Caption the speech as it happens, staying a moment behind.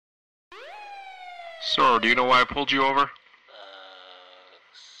Sir, do you know why I pulled you over?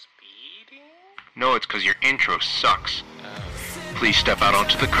 Speeding? No, it's because your intro sucks. Please step out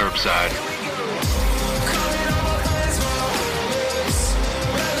onto the curbside.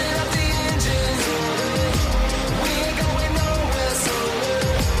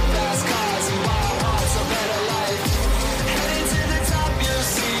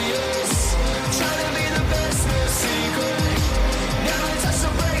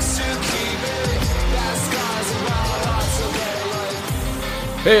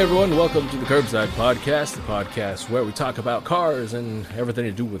 Hey everyone, welcome to the Curbside Podcast, the podcast where we talk about cars and everything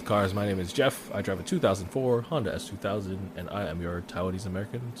to do with cars. My name is Jeff. I drive a 2004 Honda S2000, and I am your Taiwanese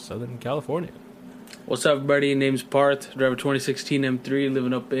American, Southern California. What's up, everybody? Name's Parth. Drive a 2016 M3,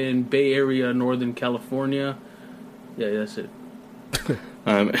 living up in Bay Area, Northern California. Yeah, that's it.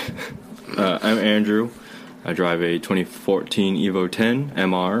 I'm Andrew. I drive a 2014 Evo 10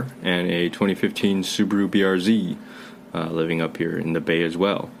 MR and a 2015 Subaru BRZ. Living up here in the Bay as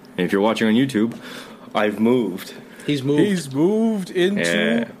well. And if you're watching on YouTube, I've moved. He's moved. He's moved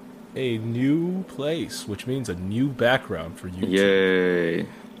into a new place, which means a new background for YouTube. Yay.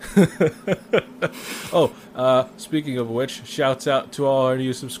 Speaking of which, shouts out to all our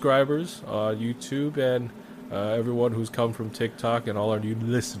new subscribers on YouTube and everyone who's come from TikTok and all our new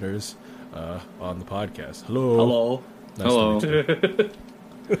listeners on the podcast. Hello. Nice Hello. to meet you.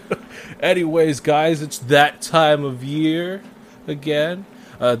 Anyways, guys, it's that time of year again.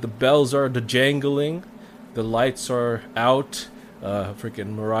 The bells are jangling, the lights are out.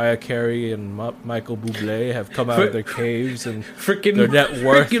 Freaking Mariah Carey and Michael Bublé have come out of their caves, and their net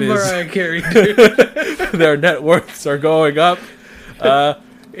worth is Mariah Carey, dude. their net worths are going up.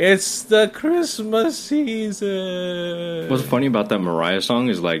 It's the Christmas season. What's funny about that Mariah song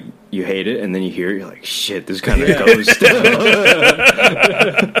is, like, you hate it, and then you hear it, you're like, shit, this kind of goes down.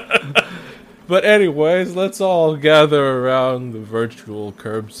 But anyways, let's all gather around the virtual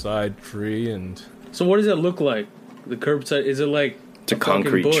curbside tree and... So what does it look like? The curbside, is it like It's a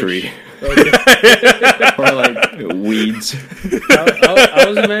concrete bush? tree. Okay. Or, like, weeds. I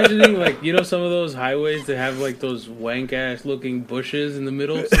was imagining, like, you know, some of those highways that have, like, those wank-ass looking bushes in the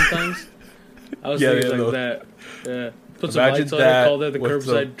middle sometimes? I was thinking like that. Yeah. Put some lights on it, call that the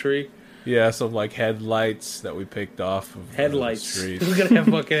curbside tree. Yeah, some, like, headlights that we picked off of Headlights. the street. We're going to have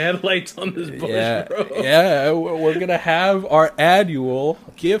fucking headlights on this bush, bro. Yeah, we're going to have our annual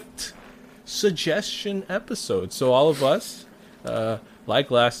gift suggestion episode. So all of us, like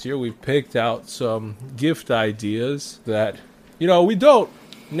last year, we picked out some gift ideas that, you know, we don't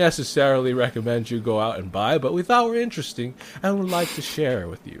necessarily recommend you go out and buy, but we thought were interesting and would like to share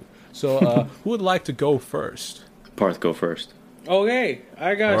with you. So who would like to go first? Parth, go first. Okay,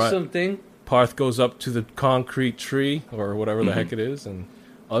 I got All right. something. Parth goes up to the concrete tree, or whatever the heck it is, and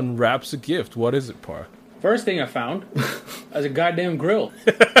unwraps a gift. What is it, Parth? First thing I found was a goddamn grill.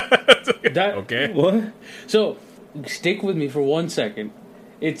 Okay. What? So, stick with me for 1 second.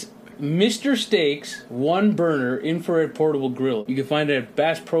 It's Mr. Steak's one burner infrared portable grill. You can find it at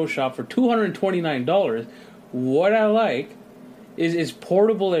Bass Pro Shop for $229. What I like is it's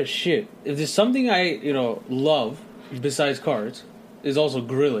portable as shit. If there's something I, love besides cars, is also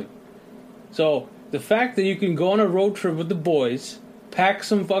grilling. So, the fact that you can go on a road trip with the boys, pack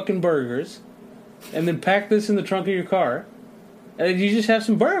some fucking burgers, and then pack this in the trunk of your car, and you just have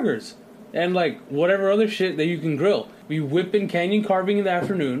some burgers. And, like, whatever other shit that you can grill. We whipping canyon carving in the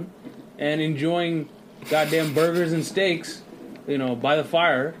afternoon, and enjoying goddamn burgers and steaks, by the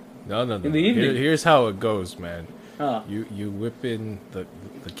fire. No. In the evening. Here's how it goes, man. Huh. You whip in the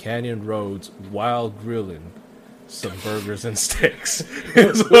canyon roads while grilling some burgers and steaks.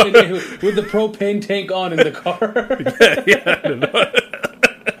 With the propane tank on in the car.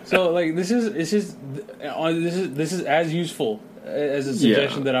 So, like, this is as useful as a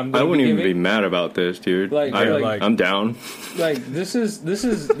suggestion that I'm going to I wouldn't even give be it. mad about this, dude. I'm down. Like, this is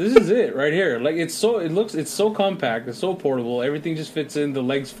it right here. Like, it's so compact, it's so portable. Everything just fits in. The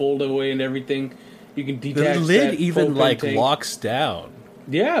legs fold away and everything. You can detach. The lid that even propane tank. locks down.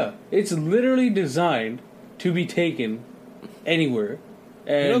 Yeah, it's literally designed to be taken anywhere.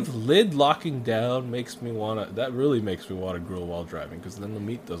 And the lid locking down that really makes me want to grill while driving, because then the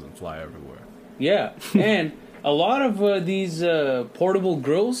meat doesn't fly everywhere. yeah, and a lot of these portable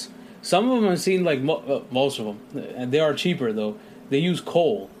grills, some of them I've seen, like most of them, and they are cheaper though. They use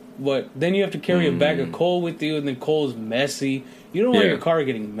coal, but then you have to carry a bag of coal with you, and then coal is messy. You don't want your car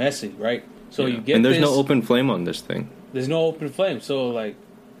getting messy, right? So you get and there's this, no open flame on this thing. There's no open flame, so like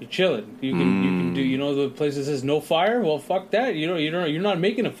you're chilling. You can do the place that says no fire. Well, fuck that. You're not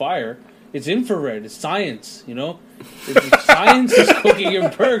making a fire. It's infrared. It's science. Science is cooking your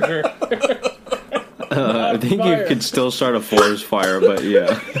burger. I think you could still start a forest fire, but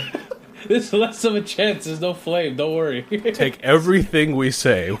yeah. There's less of a chance. There's no flame. Don't worry. Take everything we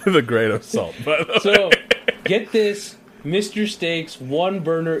say with a grain of salt. So, get this. Mr. Steaks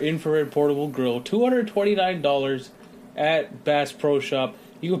 1-burner infrared portable grill. $229 at Bass Pro Shop.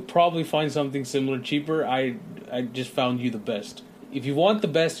 You could probably find something similar cheaper. I just found you the best. If you want the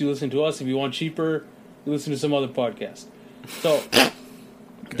best, you listen to us. If you want cheaper, you listen to some other podcast. So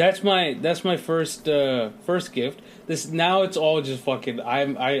that's my first gift. This now it's all just fucking. I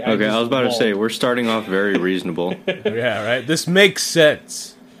was about to say we're starting off very reasonable. Yeah, right. This makes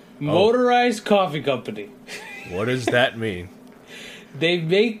sense. Motorized coffee company. What does that mean? They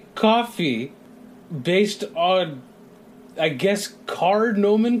make coffee based on, I guess, car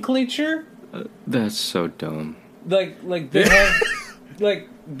nomenclature. That's so dumb. Like they have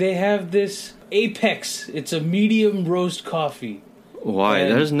they have this Apex. It's a medium roast coffee. Why?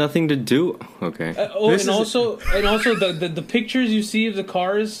 That has nothing to do. Okay. Also the pictures you see of the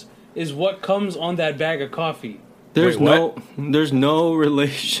cars is what comes on that bag of coffee. There's no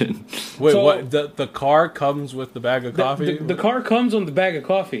relation. Wait, so, what? The car comes with the bag of coffee? The car comes on the bag of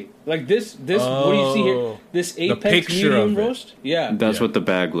coffee. Like this what do you see here? This Apex medium roast? Yeah. That's what the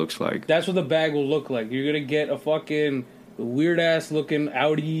bag looks like. That's what the bag will look like. You're going to get a fucking weird-ass looking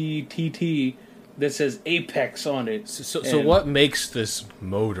Audi TT that says Apex on it. So what makes this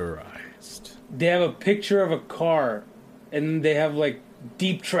motorized? They have a picture of a car, and they have, like,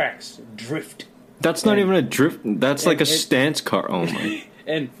 deep tracks, drift. That's not even a drift. That's like a stance car. Oh my!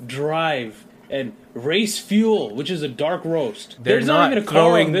 And drive and race fuel, which is a dark roast. There's not even a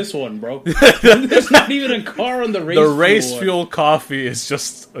car on this one, bro. There's not even a car on the race. The race fuel coffee is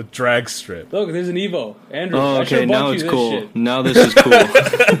just a drag strip. Look, there's an Evo. Andrew, oh, okay, now it's cool. Shit. Now this is cool.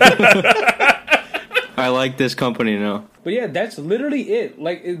 I like this company now. But yeah, that's literally it.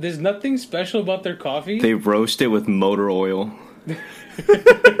 Like, there's nothing special about their coffee. They roast it with motor oil.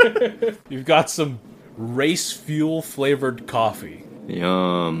 You've got some race fuel flavored coffee.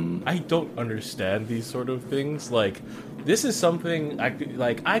 Yum. I don't understand these sort of things. Like, this is something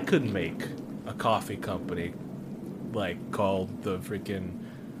I could make a coffee company, like, called the freaking,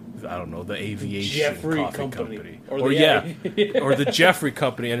 I don't know, the Aviation Jeffrey Coffee Company. Or or the Jeffrey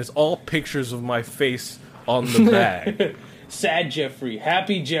Company, and it's all pictures of my face on the bag. Sad Jeffrey,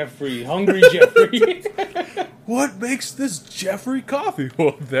 happy Jeffrey, hungry Jeffrey. What makes this Jeffrey coffee?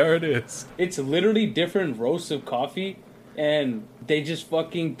 Well, there it is. It's literally different roasts of coffee, and they just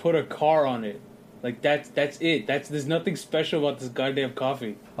fucking put a car on it. Like, that's it. There's nothing special about this goddamn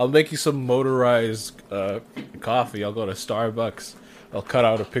coffee. I'll make you some motorized coffee. I'll go to Starbucks. I'll cut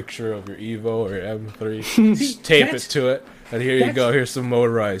out a picture of your Evo or your M3, just tape it to it, and here you go. Here's some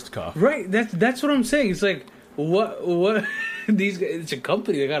motorized coffee. Right. That's what I'm saying. It's like, what these guys, it's a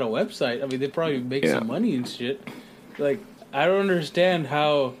company, they got a website. I mean, they probably make some money and shit. Like, I don't understand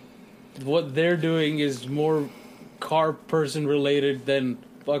how what they're doing is more car person related than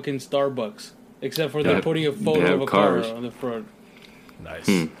fucking Starbucks, except for they're putting a photo of a car on the front.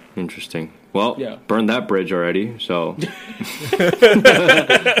 Nice. Interesting. Well, burned that bridge already, so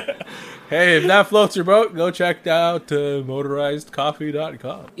hey, if that floats your boat, go check out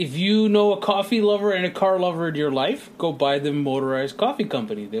motorizedcoffee.com. If you know a coffee lover and a car lover in your life, go buy them Motorized Coffee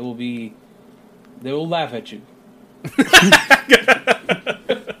Company. They will laugh at you.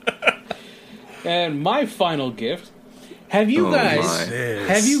 And my final gift, have you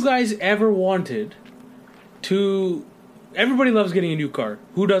guys ever wanted to... Everybody loves getting a new car.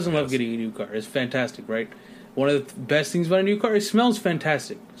 Who doesn't love getting a new car? It's fantastic, right? One of the best things about a new car, it smells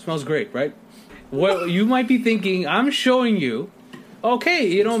fantastic. It smells great, right? Well, you might be thinking, I'm showing you,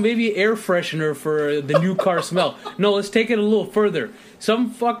 okay, maybe air freshener for the new car smell. No, let's take it a little further.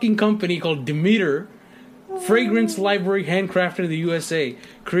 Some fucking company called Demeter, fragrance library handcrafted in the USA,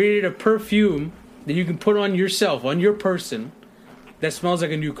 created a perfume that you can put on yourself, on your person, that smells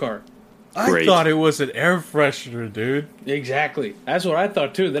like a new car. I thought it was an air freshener, dude. Exactly. That's what I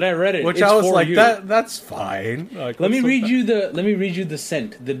thought too. Then I read it. Which I was like, that's fine. Like, let me read you the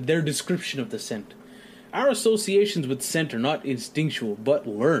scent, their description of the scent. Our associations with scent are not instinctual, but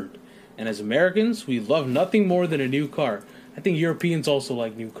learned. And as Americans, we love nothing more than a new car. I think Europeans also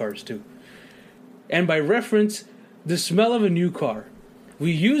like new cars too. And by reference, the smell of a new car.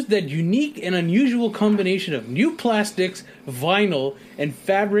 We used that unique and unusual combination of new plastics, vinyl, and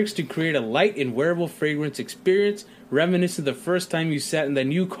fabrics to create a light and wearable fragrance experience reminiscent of the first time you sat in that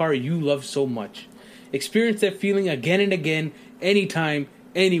new car you love so much. Experience that feeling again and again, anytime,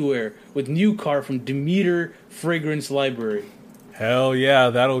 anywhere, with new car from Demeter Fragrance Library. Hell yeah,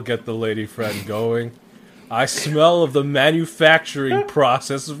 that'll get the lady friend going. I smell of the manufacturing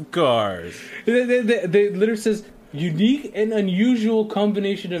process of cars. They literally says unique and unusual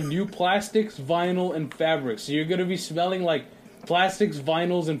combination of new plastics, vinyl, and fabrics. So you're gonna be smelling like plastics,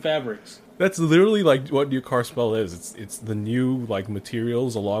 vinyls, and fabrics. That's literally like what new car smell is. It's the new like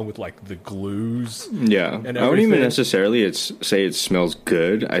materials along with like the glues. Yeah, and I wouldn't even everything. necessarily say it smells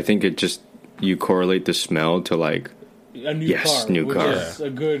good. I think it just you correlate the smell to like A new Yes, car, new which car. is a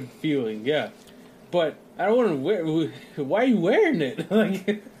good feeling. Yeah, but I don't want to wear. Why are you wearing it?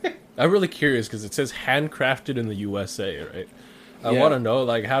 Like, I'm really curious because it says handcrafted in the USA, right? I Yeah. want to know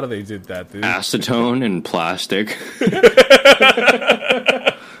like how do they did that, dude? acetone and plastic.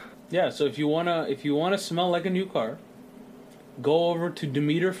 yeah. So if you wanna smell like a new car, go over to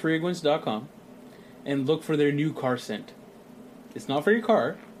DemeterFragrance.com and look for their new car scent. It's not for your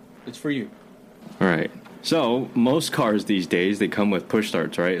car; it's for you. All right. So most cars these days they come with push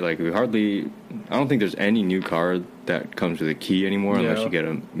starts, right? Like I don't think there's any new car that comes with a key anymore unless Yeah. you get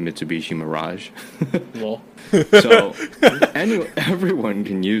a Mitsubishi Mirage. Well, So everyone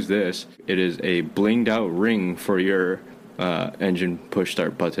can use this. It is a blinged out ring for your engine push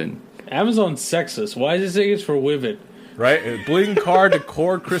start button. Amazon's sexist. Why does it say it's for women? Right? Bling car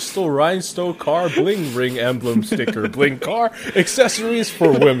decor crystal rhinestone car bling ring emblem sticker bling car accessories for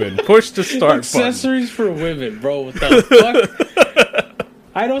women. Push to start Accessories for women, bro. What the fuck?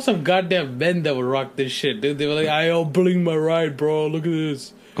 I know some goddamn men that would rock this shit, dude. They were like, "I'll bling my ride, bro. Look at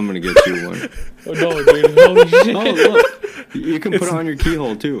this." I'm gonna get you one. Oh no, dude! Holy shit! Oh look, you can put it on your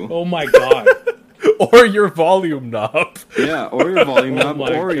keyhole too. Oh my god! button. Or your volume knob. Yeah, or your volume knob,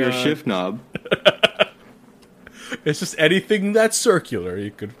 my or your God. shift knob. It's just anything that's circular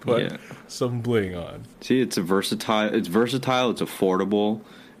you could put Yeah. some bling on. See, it's versatile. It's affordable.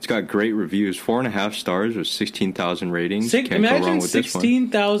 It's got great reviews. 4.5 stars with 16,000 ratings. Can't go wrong Imagine with this one.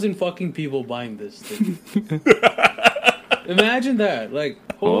 16,000 fucking people buying this thing. Imagine that! Like,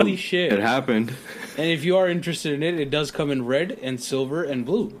 holy Well, shit! It happened. And if you are interested in it, it does come in red and silver and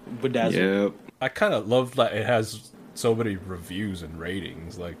blue, bedazzled. Yep. I kind of love that it has so many reviews and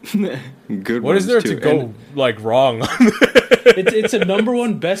ratings. Like, Good. what is ones, there too. to go And like wrong? It's a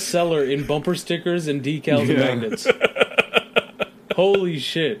 #1 bestseller in bumper stickers and decals and Yeah. magnets. Holy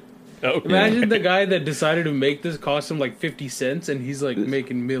shit! Okay. Imagine the guy that decided to make this cost him like 50 cents, and he's like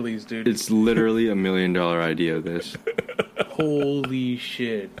making millies, dude. It's literally $1 million idea. This Holy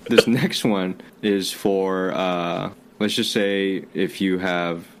shit! this next one is for let's just say if you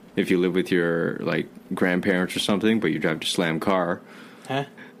live with your like grandparents or something, but you drive a slam car. Huh?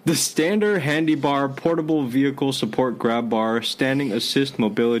 The standard handy bar, portable vehicle support grab bar, standing assist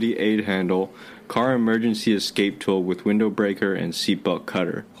mobility aid handle, car emergency escape tool with window breaker and seatbelt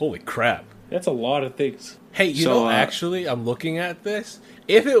cutter. Holy crap. That's a lot of things. Hey, you So, know, actually, I'm looking at this.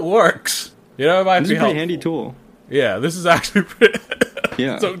 If it works, you know, it might This be is a pretty helpful. handy tool. Yeah, this is actually pretty...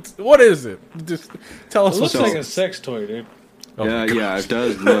 Yeah. So, what is it? Just tell us It looks what's like a sex toy, dude. Oh my God. Yeah, it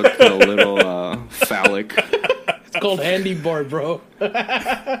does look a little phallic. It's called Handy Bar, bro.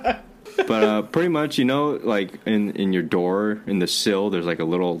 But pretty much, you know, like in your door, in the sill, there's like a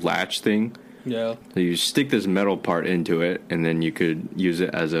little latch thing. Yeah. So you stick this metal part into it, and then you could use it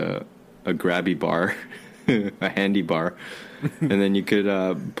as a grabby bar, a handy bar, and then you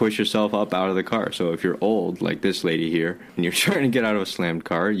could push yourself up out of the car. So if you're old, like this lady here, and you're trying to get out of a slammed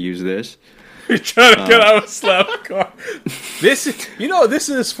car, use this. You're trying to get out of a slap car. This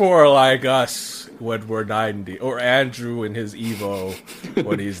is for like us when we're 90, or Andrew in his Evo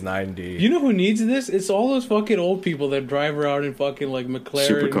when he's 90. You know who needs this? It's all those fucking old people that drive around in fucking like McLaren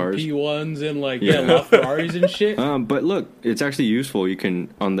Supercars. P1s and like Yeah. LaFerraris and shit. But look, it's actually useful. You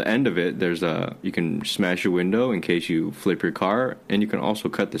can, on the end of it, you can smash your window in case you flip your car, and you can also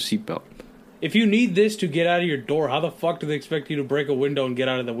cut the seatbelt. If you need this to get out of your door, how the fuck do they expect you to break a window and get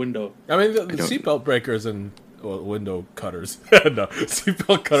out of the window? I mean, the don't- seatbelt breakers and window cutters. No,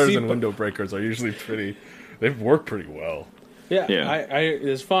 seatbelt cutters and Seatbelt- window breakers are usually they work pretty well. Yeah, Yeah.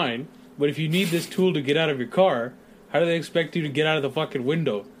 it's fine. But if you need this tool to get out of your car, how do they expect you to get out of the fucking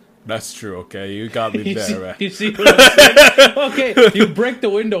window? That's true, okay? You got me You see, there, man. you see what I'm saying? Okay, you break the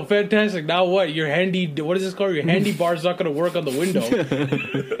window, fantastic. Now what? Your handy, what is this called? Your handy bar's not going to work on the window.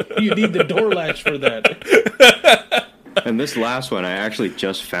 You need the door latch for that. And this last one, I actually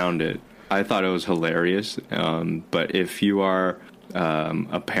just found it. I thought it was hilarious. But if you are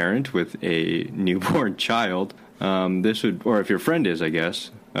a parent with a newborn child, this would, or if your friend is, I guess,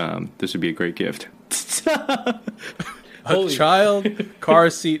 this would be a great gift. A child car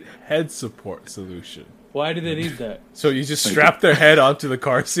seat head support solution. Why do they need that? So you just strap their head onto the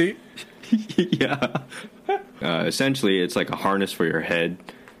car seat? Yeah. Essentially, it's like a harness for your head,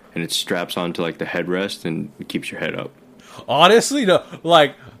 and it straps onto like the headrest and it keeps your head up. Honestly, no.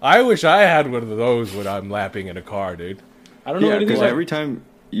 Like, I wish I had one of those when I'm lapping in a car, dude. I don't know Yeah, anything because about every time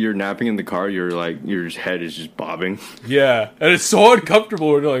you're napping in the car, you're like your head is just bobbing. Yeah, and it's so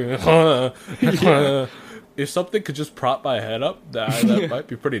uncomfortable when you're like, If something could just prop my head up, that might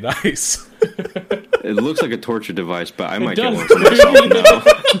be pretty nice. It looks like a torture device, but I might get does. one for myself now.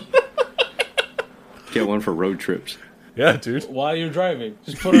 Get one for road trips. Yeah, dude. while you're driving.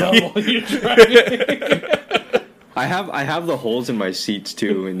 Just put it on while you're driving. I have the holes in my seats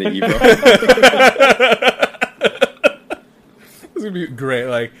too in the Evo. It's gonna be great.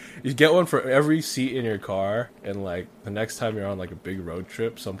 Like, you get one for every seat in your car, and like the next time you're on like a big road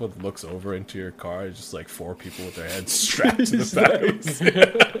trip, someone looks over into your car. It's just like 4 people with their heads strapped to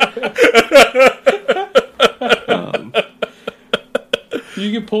the back.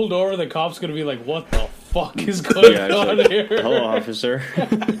 You get pulled over, the cop's gonna be like, "What the fuck is going on like, here?" Hello, officer.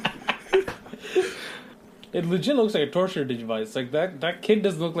 It legit looks like a torture device. Like that kid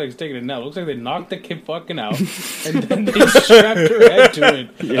doesn't look like he's taking it now. It looks like they knocked the kid fucking out, and then they strapped her head to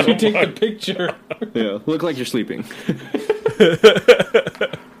it to take the picture. Yeah, look like you're sleeping.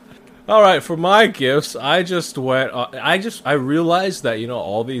 All right, for my gifts, I just went. I realized that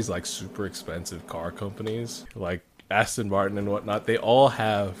all these like super expensive car companies, like Aston Martin and whatnot, they all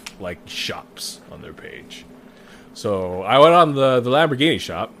have like shops on their page. So I went on the Lamborghini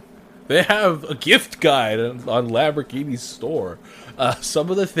shop. They have a gift guide on Lamborghini's store. Some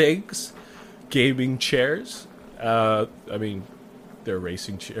of the things, gaming chairs. I mean, they're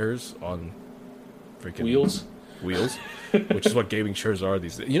racing chairs on freaking Wheels, which is what gaming chairs are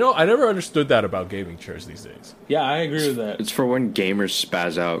these days. I never understood that about gaming chairs these days. Yeah, I agree with that. It's for when gamers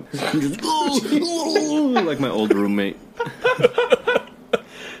spaz out. Like my old roommate.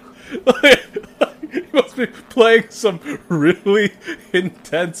 You must be playing some really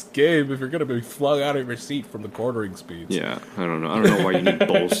intense game if you're going to be flung out of your seat from the quartering speeds. Yeah, I don't know why you need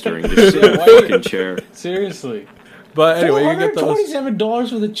bolstering. Just sit in a fucking chair. Seriously. But anyway, you get those. $427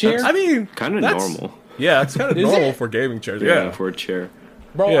 for the chair? I mean, Kind of that's normal. Yeah, it's kind of Is normal it? for gaming chairs. Yeah, Yeah. for a chair.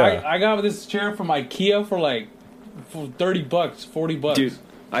 Bro, Yeah. I got this chair from IKEA for like $30, $40. Dude,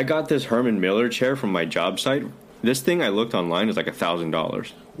 I got this Herman Miller chair from my job site. This thing I looked online is like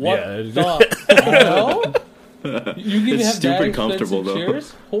 $1,000. What Yeah. the hell? You can It's have stupid that expensive comfortable, though.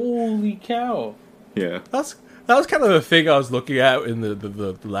 chairs? Holy cow. Yeah. That was kind of the thing I was looking at in the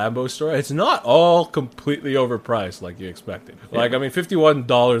Lambo store. It's not all completely overpriced like you expected. Like, I mean,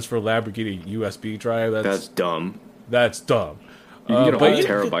 $51 for a Lamborghini USB drive, That's dumb. that's dumb. You can get a but whole you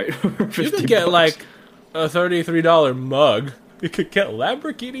terabyte for 50 You could get bucks. like a $33 mug. You could get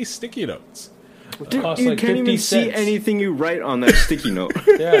Lamborghini sticky notes. Dude, costs you like can't 50 even see cents. anything you write on that sticky note.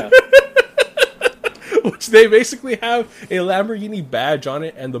 Yeah. Which they basically have a Lamborghini badge on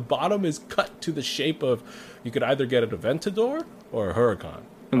it, and the bottom is cut to the shape of, you could either get an Aventador or a Huracan.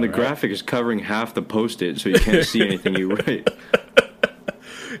 And the graphic is covering half the post-it, so you can't see anything you write.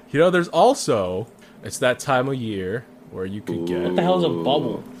 There's also, it's that time of year where you could What get, the hell is a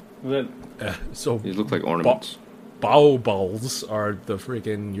bubble? That so These look like ornaments. baubles are the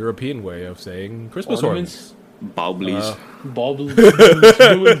freaking European way of saying Christmas ornaments. ornaments? Baubles. Bubbles.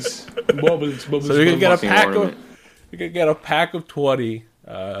 So you can get a Fucking pack ornament. of 20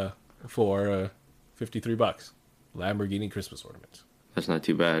 for $53. Lamborghini Christmas ornaments. That's not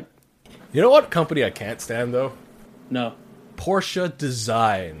too bad. You know what company I can't stand though? No. Porsche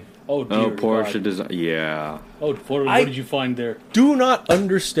Design. Oh, dear Oh, Porsche God. design. Yeah. Oh, what did you find there? Do not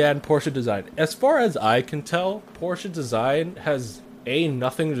understand Porsche Design. As far as I can tell, Porsche Design has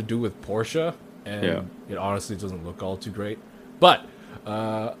nothing to do with Porsche, and Yeah. it honestly doesn't look all too great. But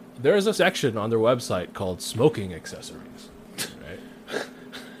there is a section on their website called smoking accessories, right?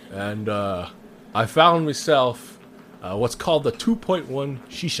 And I found myself what's called the 2.1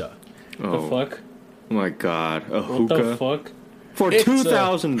 shisha. The Oh, fuck? oh my god. A What the hookah fuck? for It's a-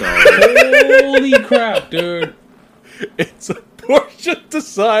 $2,000. Holy crap, dude. It's a Porsche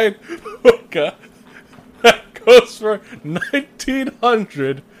Design hookah that goes for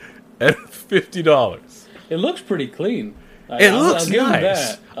 $1,950. It looks pretty clean. It looks give 'em nice.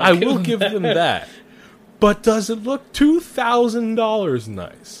 that. I I'll will give them that. But does it look $2,000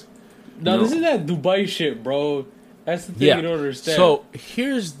 nice? No, No. this is that Dubai shit, bro. That's the thing you don't understand. So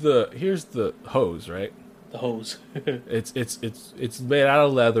here's the hose, right? the hose. It's made out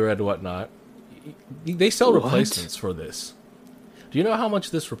of leather and whatnot. They sell What? replacements for this. Do you know how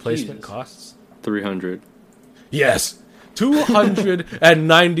much this replacement Jesus. costs? 300. Yes,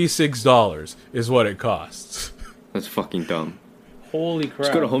 $296 is what it costs. That's fucking dumb. Holy crap.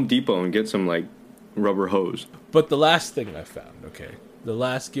 Just go to Home Depot and get some, like, rubber hose. But the last thing I found, okay, the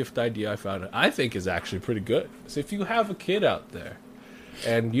last gift idea I found, I think is actually pretty good. So if you have a kid out there,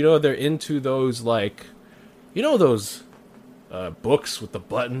 and they're into those those books with the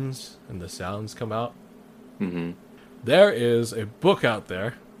buttons and the sounds come out. Mm-hmm. There is a book out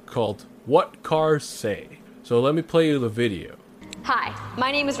there called What Cars Say. So let me play you the video. Hi,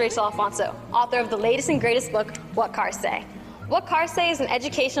 my name is Rachel Alfonso, author of the latest and greatest book, What Cars Say. What Cars Say is an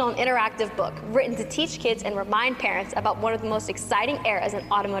educational and interactive book written to teach kids and remind parents about one of the most exciting eras in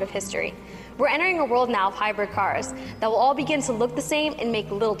automotive history. We're entering a world now of hybrid cars that will all begin to look the same and make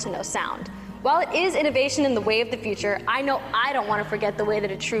little to no sound. While it is innovation in the way of the future, I know I don't want to forget the way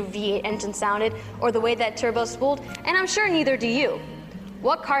that a true V8 engine sounded or the way that turbo spooled, and I'm sure neither do you.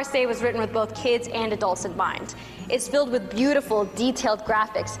 What Cars Say was written with both kids and adults in mind. It's filled with beautiful, detailed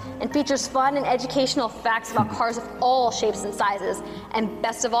graphics and features fun and educational facts about cars of all shapes and sizes. And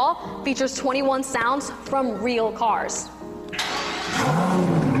best of all, features 21 sounds from real cars.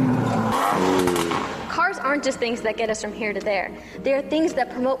 Cars aren't just things that get us from here to there. They are things that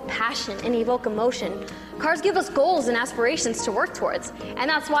promote passion and evoke emotion. Cars give us goals and aspirations to work towards, and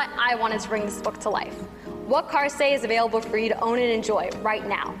that's why I wanted to bring this book to life. What Cars Say is available for you to own and enjoy right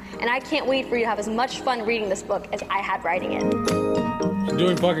now, and I can't wait for you to have as much fun reading this book as I had writing it. She's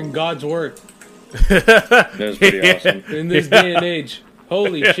doing fucking God's work That's pretty awesome. in this day and age.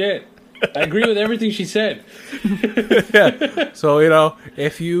 Holy shit. I agree with everything she said. Yeah. So,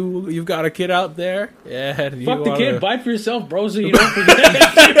 if you've got a kid out there, and Fuck the kid, buy it for yourself, bro, so you don't forget.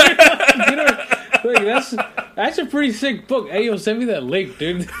 That's a pretty sick book. Hey, yo, send me that link,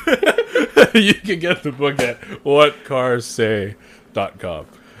 dude. you can get the book at whatcarssay.com.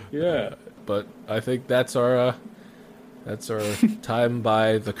 Yeah. But I think that's our time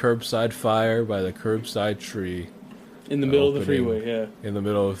by the curbside fire, by the curbside tree. In the middle of the freeway, yeah. In the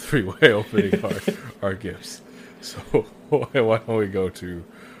middle of the freeway, opening our gifts. So why don't we go to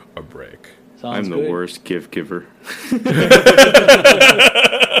a break? Sounds I'm the good. worst gift giver.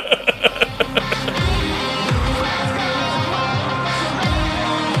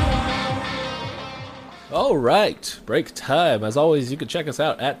 All right, break time. As always, you can check us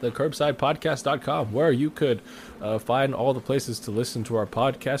out at thecurbsidepodcast.com, where you could find all the places to listen to our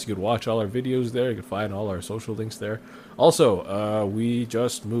podcast. You could watch all our videos there. You could find all our social links there. Also, we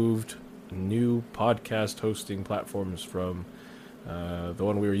just moved new podcast hosting platforms from the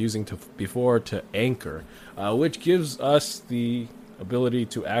one we were using before to Anchor, which gives us the ability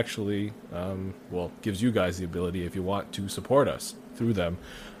to actually, gives you guys the ability, if you want to support us through them,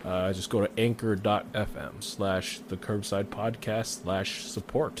 just go to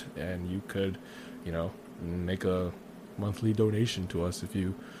anchor.fm/thecurbsidepodcast/support, and you could, make a monthly donation to us if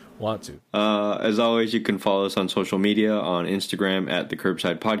you want to. As always, you can follow us on social media, on Instagram at The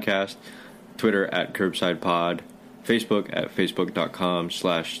Curbside Podcast, Twitter at Curbside Pod, Facebook at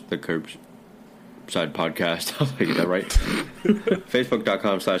facebook.com/The Curbside Podcast. I was get that right.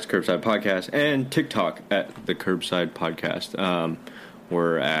 Facebook.com/Curbside Podcast, and TikTok at The Curbside Podcast.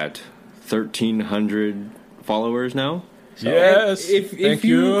 We're at 1,300 followers now. So yes, if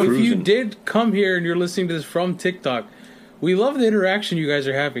you did come here and you're listening to this from TikTok, we love the interaction you guys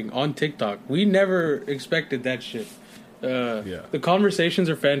are having on TikTok. We never expected that shit. The conversations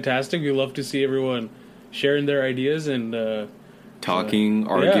are fantastic. We love to see everyone sharing their ideas and talking,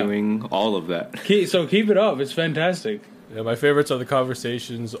 arguing, all of that. So keep it up. It's fantastic. Yeah, my favorites are the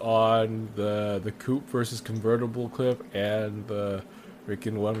conversations on the coupe versus convertible clip and the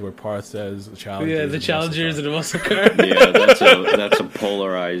freaking one where Parth says the Challenger. Yeah, the Challenger is a muscle car. Yeah, that's a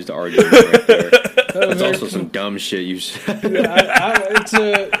polarized argument right there. That's also some dumb shit you said.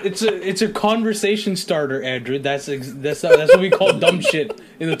 It's a conversation starter, Andrew. That's what we call dumb shit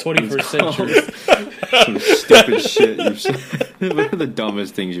in the 21st century. Some stupid shit you've said. What are the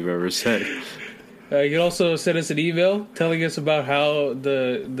dumbest things you've ever said? You can also send us an email telling us about how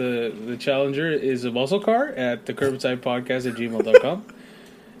the Challenger is a muscle car at thecurbsidepodcast@gmail.com.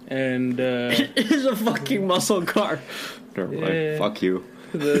 And it is a fucking muscle car. Never mind. Fuck you.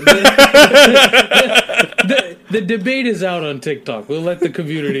 The debate is out on TikTok. We'll let the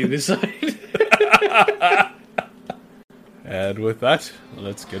community decide. And with that,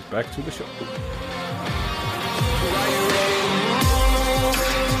 let's get back to the show.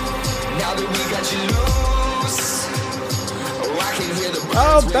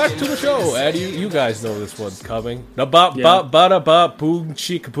 Back to the show, and you guys know this one's coming. Ba-ba-ba-da-ba, boom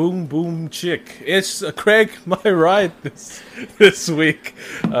chick, boom boom chick. It's Craig, my ride this week.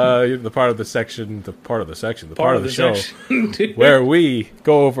 The part of the show where we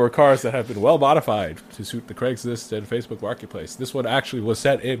go over cars that have been well modified to suit the Craigslist and Facebook Marketplace. This one actually was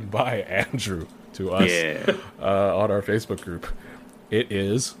sent in by Andrew to us on our Facebook group. It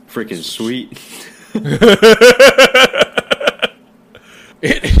is Freaking sweet.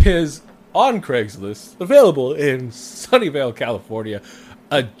 It is on Craigslist, available in Sunnyvale, California,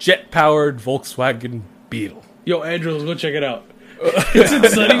 a jet-powered Volkswagen Beetle. Yo, Andrew, let's go check it out. It's in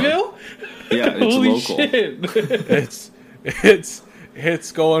Sunnyvale? Yeah, it's Holy local. shit.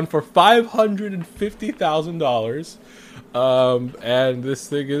 It's going for $550,000. And this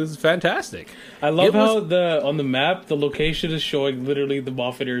thing is fantastic. I love how on the map, the location is showing literally the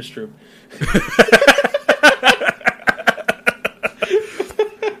Moffat Airstrip.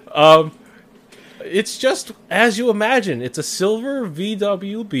 It's just as you imagine. It's a silver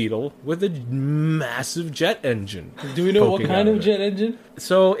VW Beetle with a massive jet engine. Do we know what poking kind out of it. jet engine?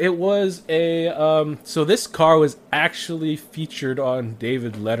 So it was a so this car was actually featured on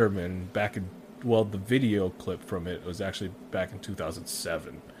David Letterman back in, well, the video clip from it was actually back in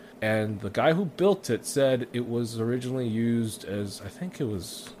 2007. And the guy who built it said it was originally used as, I think it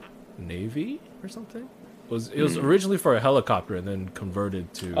was Navy or something. It was originally for a helicopter and then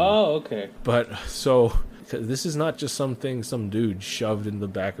converted to. Oh, okay. But so this is not just something some dude shoved in the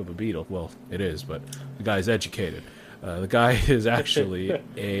back of a Beetle. Well, it is, but the guy's educated. The guy is actually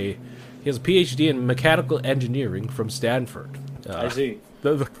he has a PhD in mechanical engineering from Stanford. I see.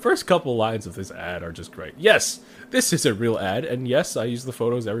 The first couple lines of this ad are just great. Yes, this is a real ad, and yes, I use the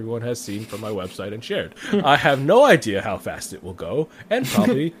photos everyone has seen from my website and shared. I have no idea how fast it will go, and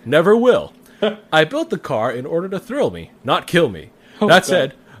probably never will. I built the car in order to thrill me, not kill me. Oh, That God.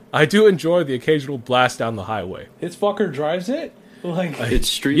 said, I do enjoy the occasional blast down the highway. This fucker drives it? Like, It's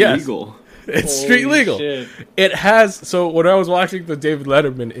street Yes. legal. It's Holy street legal. shit. It has, so when I was watching the David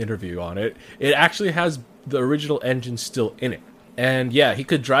Letterman interview on it, it actually has the original engine still in it. And yeah, he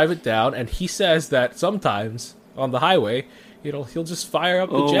could drive it down, and he says that sometimes on the highway, he'll just fire up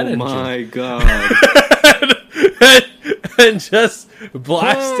the jet engine. Oh my god. and just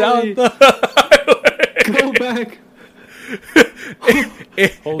blast Hey. down the Go back.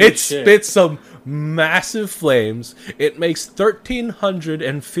 Holy it shit. spits some massive flames. It makes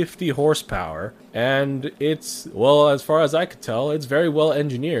 1,350 horsepower, and it's, well, as far as I could tell, it's very well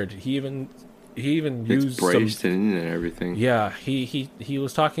engineered. He even It's used braced some. in and everything. Yeah, he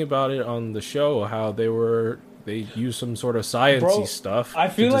was talking about it on the show, how they used some sort of sciencey Bro, stuff. I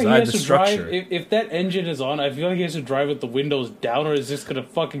feel to like he design has the to drive. structure. If that engine is on, I feel like he has to drive with the windows down, or is this gonna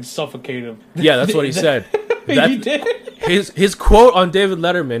fucking suffocate him? Yeah, that's what he said. He did. His quote on David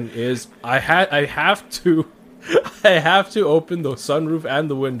Letterman is, I have to open the sunroof and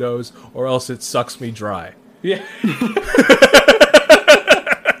the windows, or else it sucks me dry." Yeah.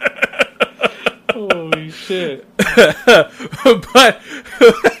 Holy shit! but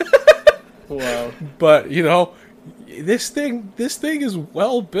Wow. But this thing is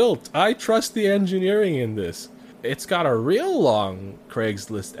well built. I trust the engineering in this. It's got a real long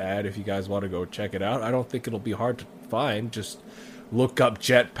Craigslist ad if you guys want to go check it out. I don't think it'll be hard to find. Just look up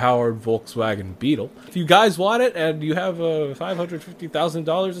jet-powered Volkswagen Beetle. If you guys want it and you have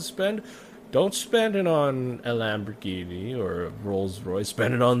 $550,000 to spend, don't spend it on a Lamborghini or a Rolls Royce.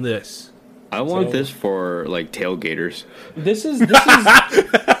 Spend it on this. I want this for like tailgaters. This is this is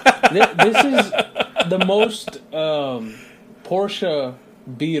the most Porsche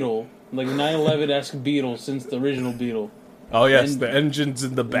Beetle, like 911-esque Beetle since the original Beetle. Oh yes, And- the engine's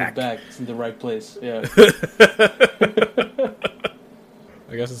in the In back. the back, it's in the right place. Yeah.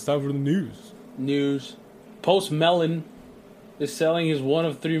 I guess it's time for the news. News: Post Melon is selling his one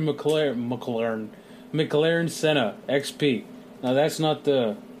of three McLaren Senna XP. Now that's not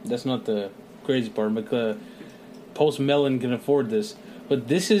the crazy part. Post Melon can afford this, but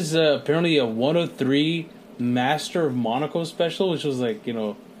this is apparently a one of three Master of Monaco special, which was like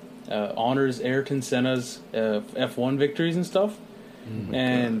honors Ayrton Senna's F1 victories and stuff.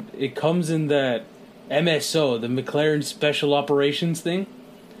 And it comes in that MSO, the McLaren Special Operations thing.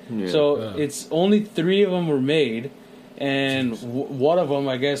 Yeah. So it's only 3 of them were made, and one of them,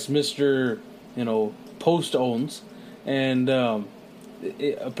 I guess, Mr. Post owns, and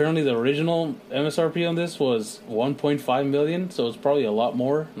apparently the original MSRP on this was $1.5 million, so it's probably a lot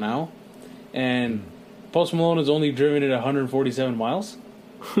more now. And Post Malone has only driven it 147 miles.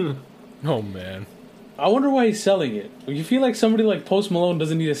 Oh man. I wonder why he's selling it. You feel like somebody like Post Malone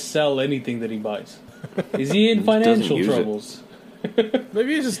doesn't need to sell anything that he buys. Is he in He just doesn't financial use it. troubles?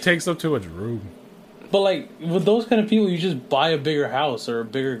 Maybe it just takes up too much room. But like with those kind of people, you just buy a bigger house or a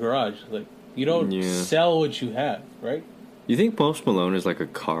bigger garage. Like you don't Yeah. sell what you have, right? You think Post Malone is like a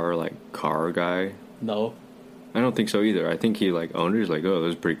car guy? No. I don't think so either. I think he owned it. He's like, oh,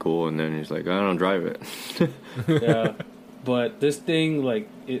 this is pretty cool, and then he's like, I don't drive it. Yeah. But this thing, like,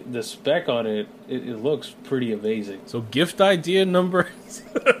 the spec on it, it looks pretty amazing. So gift idea number...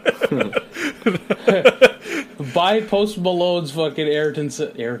 Buy Post Malone's fucking Ayrton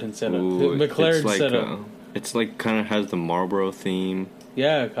setup. McLaren it's setup. It's like kind of has the Marlboro theme.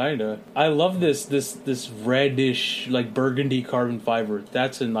 Yeah, kind of. I love this reddish, like, burgundy carbon fiber.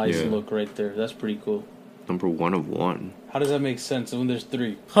 That's a nice look right there. That's pretty cool. Number 1 of 1. How does that make sense when there's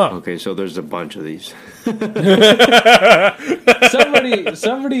 3? Huh. Okay, so there's a bunch of these.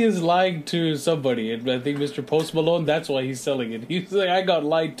 Somebody is lying to somebody, and I think Mr. Post Malone, that's why he's selling it. He's like, I got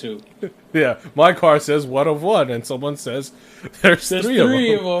lied to. Yeah, my car says 1 of 1, and someone says there's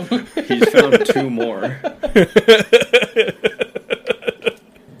three of them. He's found 2 more.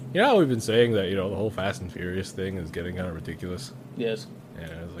 You know, we've been saying that, the whole Fast and Furious thing is getting kind of ridiculous. Yes. And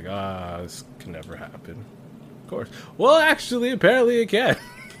it's like, this can never happen. Of course. Well, actually, apparently it can.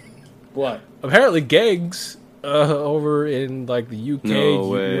 What? Apparently gangs over in, like, the UK, No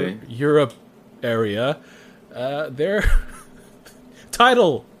way. Europe area, their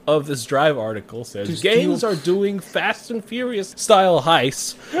title of this Drive article says, gangs are doing Fast and Furious style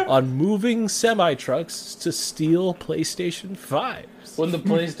heists on moving semi-trucks to steal PlayStation 5s. When the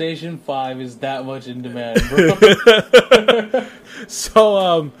PlayStation 5 is that much in demand, bro.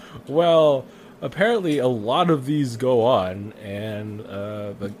 So, well, apparently a lot of these go on, and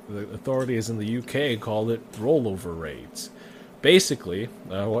the authorities in the UK call it rollover raids. Basically,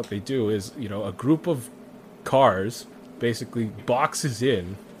 what they do is, a group of cars basically boxes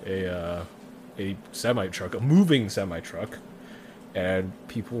in a semi-truck, a moving semi-truck, and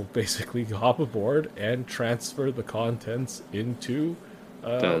people basically hop aboard and transfer the contents into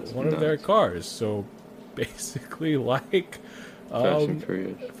one of their cars. So basically like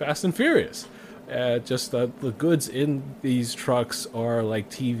Fast and Furious. Just the goods in these trucks are like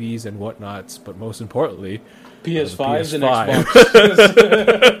TVs and whatnots, but most importantly, PS5s and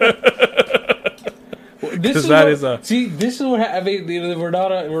Xbox. This is what I mean. We're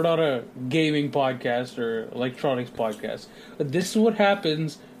not a gaming podcast or electronics podcast. But this is what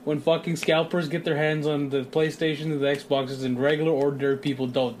happens when fucking scalpers get their hands on the PlayStation and the Xboxes, and regular ordinary people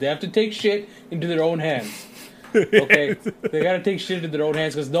don't. They have to take shit into their own hands. Okay, they gotta take shit into their own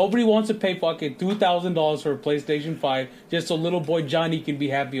hands because nobody wants to pay fucking $2,000 for a PlayStation 5 just so little boy Johnny can be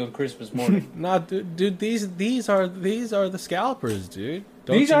happy on Christmas morning. Nah, dude, these are the scalpers, dude.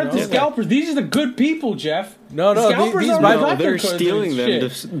 These aren't the scalpers. These are the good people, Jeff. No, they're stealing them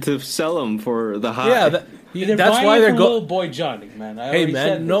to sell them for the high. Yeah, that's why they're little boy Johnny, man. Hey,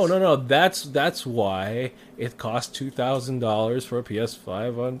 man, no. That's why it costs $2,000 for a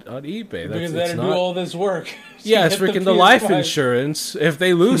PS5 on eBay. Because they had to do all this work. Yeah, it's freaking the life insurance if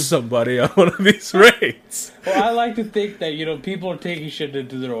they lose somebody on one of these raids. Well, I like to think that, people are taking shit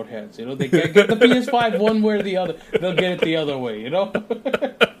into their own hands. They can't get the PS5 one way or the other. They'll get it the other way,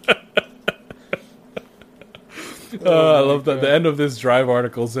 I love that. The end of this Drive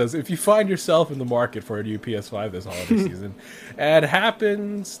article says, if you find yourself in the market for a new PS5 this holiday season and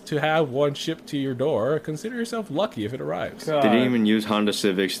happens to have one shipped to your door, consider yourself lucky if it arrives. They didn't even use Honda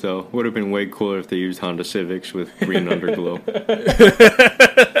Civics, though. Would have been way cooler if they used Honda Civics with green underglow.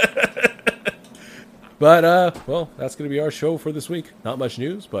 But, well, that's going to be our show for this week. Not much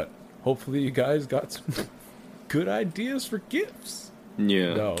news, but hopefully you guys got some good ideas for gifts.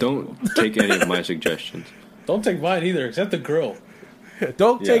 Yeah, no. Don't take any of my suggestions. Don't take mine either, except the grill.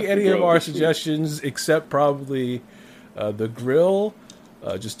 Don't take any of our suggestions except probably the grill.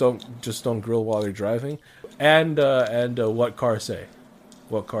 Just don't grill while you're driving. And what car say?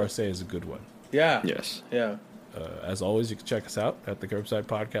 What car say is a good one. Yeah. Yes. Yeah. As always, you can check us out at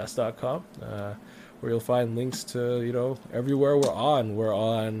thecurbsidepodcast.com, where you'll find links to everywhere we're on. We're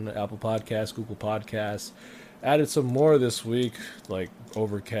on Apple Podcasts, Google Podcasts. Added some more this week, like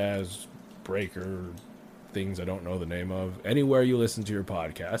Overcast, Breaker, things I don't know the name of. Anywhere you listen to your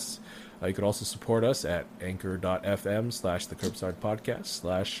podcasts. You can also support us at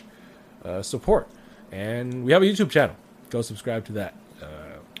anchor.fm/thecurbsidepodcast/support. And we have a YouTube channel. Go subscribe to that.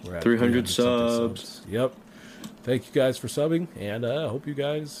 We're at 300 subs. Yep. Thank you guys for subbing, and I hope you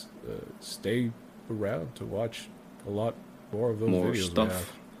guys stay around to watch a lot more of those videos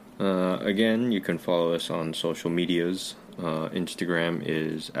stuff. Again, you can follow us on social medias. Instagram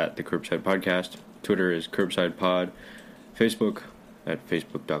is at the Curbside Podcast. Twitter is Curbside Pod. Facebook at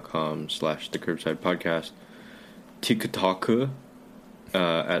facebook.com/the Curbside Podcast. TikTok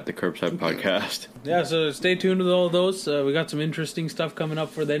at the Curbside Podcast. Yeah, so stay tuned with all of those. We got some interesting stuff coming up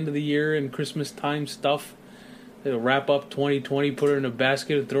for the end of the year and Christmas time stuff. It'll wrap up 2020, put it in a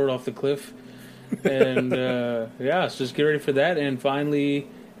basket and throw it off the cliff. And so just get ready for that. And finally,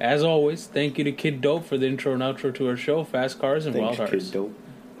 As always, thank you to Kid Dope for the intro and outro to our show, Fast Cars and Wild Hearts. Kid Dope.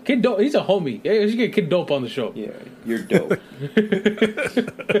 Kid Dope, he's a homie. Yeah, you should get Kid Dope on the show. Yeah, you're dope.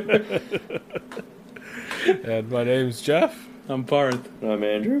 And my name's Jeff. I'm Parth. I'm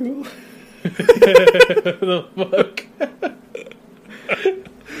Andrew. The fuck?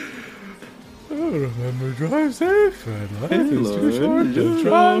 Remember, drive safe and life is Lord, too short to just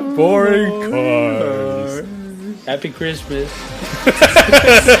drive boring cars. Happy Christmas.